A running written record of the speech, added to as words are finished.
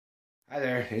Hi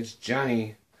there, it's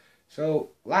Johnny.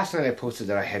 So, last night I posted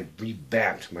that I had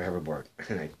revamped my hoverboard,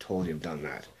 and I totally have done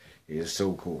that. It is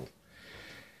so cool.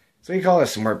 So you call it a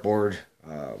smart board,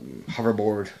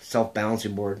 hoverboard,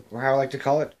 self-balancing board, or how I like to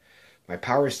call it, my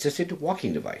power-assisted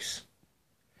walking device.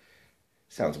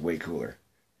 Sounds way cooler.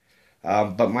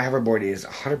 But my hoverboard is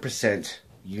 100%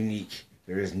 unique.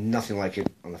 There is nothing like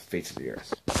it on the face of the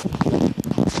earth.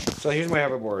 So here's my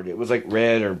hoverboard. It was like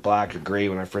red or black or gray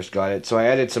when I first got it. So I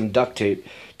added some duct tape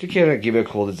to kind of give it a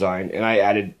cool design. And I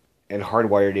added and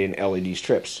hardwired in LED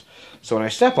strips. So when I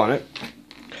step on it,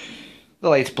 the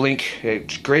lights blink.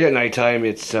 It's great at nighttime.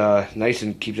 It's nice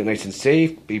and keeps it nice and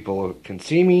safe. People can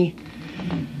see me.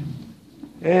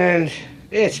 And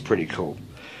it's pretty cool.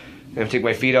 And I take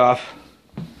my feet off.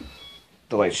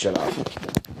 The lights shut off.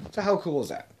 So how cool is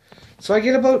that? So I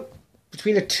get about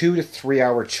between a 2 to 3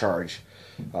 hour charge.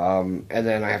 And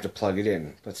then I have to plug it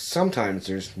in. But sometimes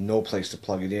there's no place to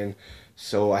plug it in,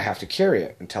 so I have to carry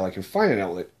it until I can find an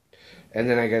outlet. And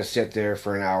then I gotta sit there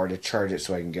for an hour to charge it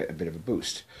so I can get a bit of a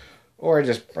boost. Or I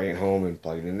just bring it home and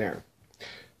plug it in there.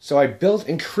 So I built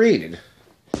and created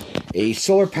a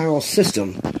solar panel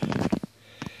system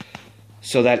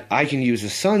so that I can use the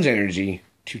sun's energy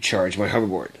to charge my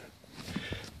hoverboard.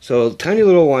 So tiny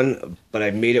little one, but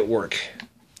I made it work.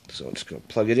 So I'm just gonna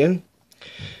plug it in.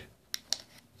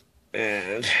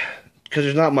 And because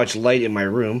there's not much light in my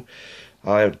room,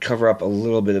 I'll cover up a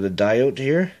little bit of the diode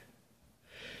here.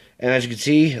 And as you can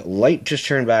see, light just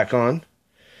turned back on.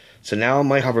 So now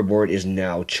my hoverboard is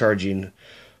now charging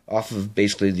off of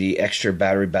basically the extra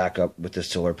battery backup with the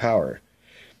solar power.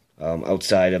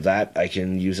 Outside of that, I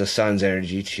can use the sun's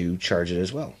energy to charge it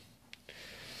as well.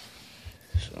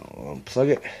 So I'll unplug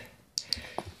it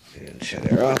and shut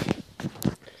it off.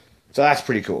 So that's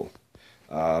pretty cool.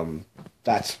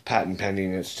 That's patent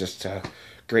pending. It's just a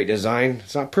great design.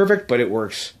 It's not perfect, but it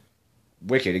works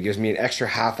wicked. It gives me an extra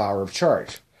half hour of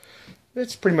charge.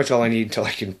 That's pretty much all I need until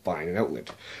I can find an outlet.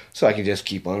 So I can just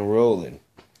keep on rolling.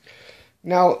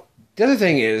 Now, the other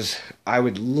thing is, I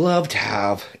would love to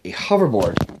have a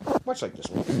hoverboard, much like this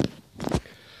one,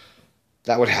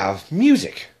 that would have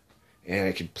music. And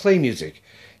I could play music.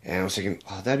 And I was thinking,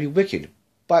 oh, that'd be wicked.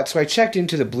 But, so I checked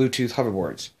into the Bluetooth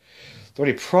hoverboards. The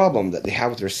only problem that they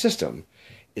have with their system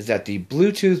is that the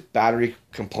Bluetooth battery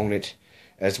component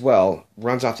as well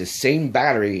runs off the same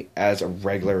battery as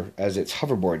its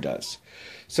hoverboard does.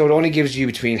 So it only gives you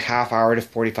between half hour to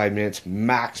 45 minutes,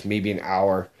 max maybe an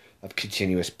hour of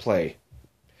continuous play.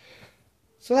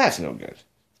 So that's no good.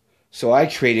 So I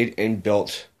created and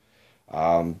built,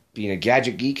 being a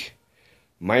gadget geek,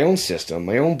 my own system,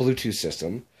 my own Bluetooth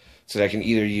system, so that I can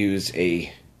either use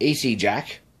a AC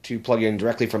jack to plug in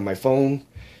directly from my phone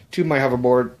to my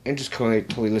hoverboard and just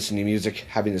totally listen to music,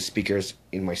 having the speakers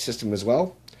in my system as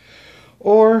well.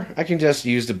 Or I can just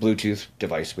use the Bluetooth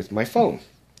device with my phone.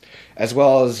 As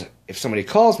well as if somebody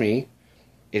calls me,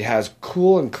 it has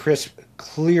cool and crisp,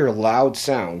 clear, loud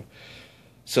sound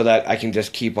so that I can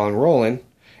just keep on rolling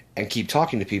and keep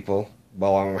talking to people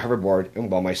while I'm on my hoverboard and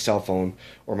while my cell phone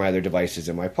or my other device is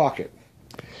in my pocket.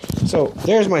 So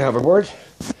there's my hoverboard.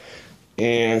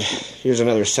 And here's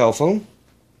another cell phone.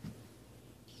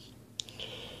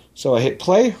 So I hit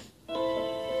play.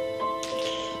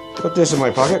 Put this in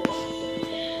my pocket.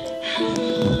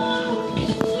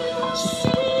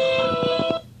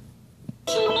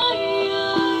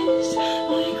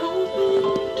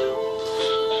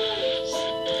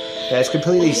 That's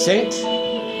completely synced.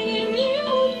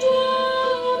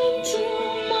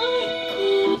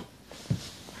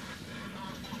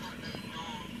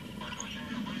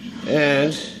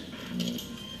 And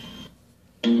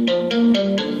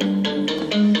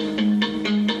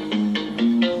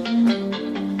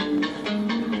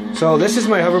so this is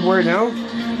my hoverboard now.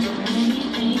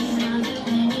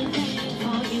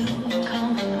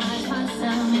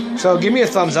 So give me a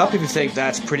thumbs up if you think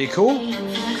that's pretty cool.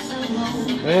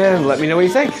 And let me know what you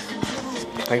think.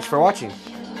 Thanks for watching.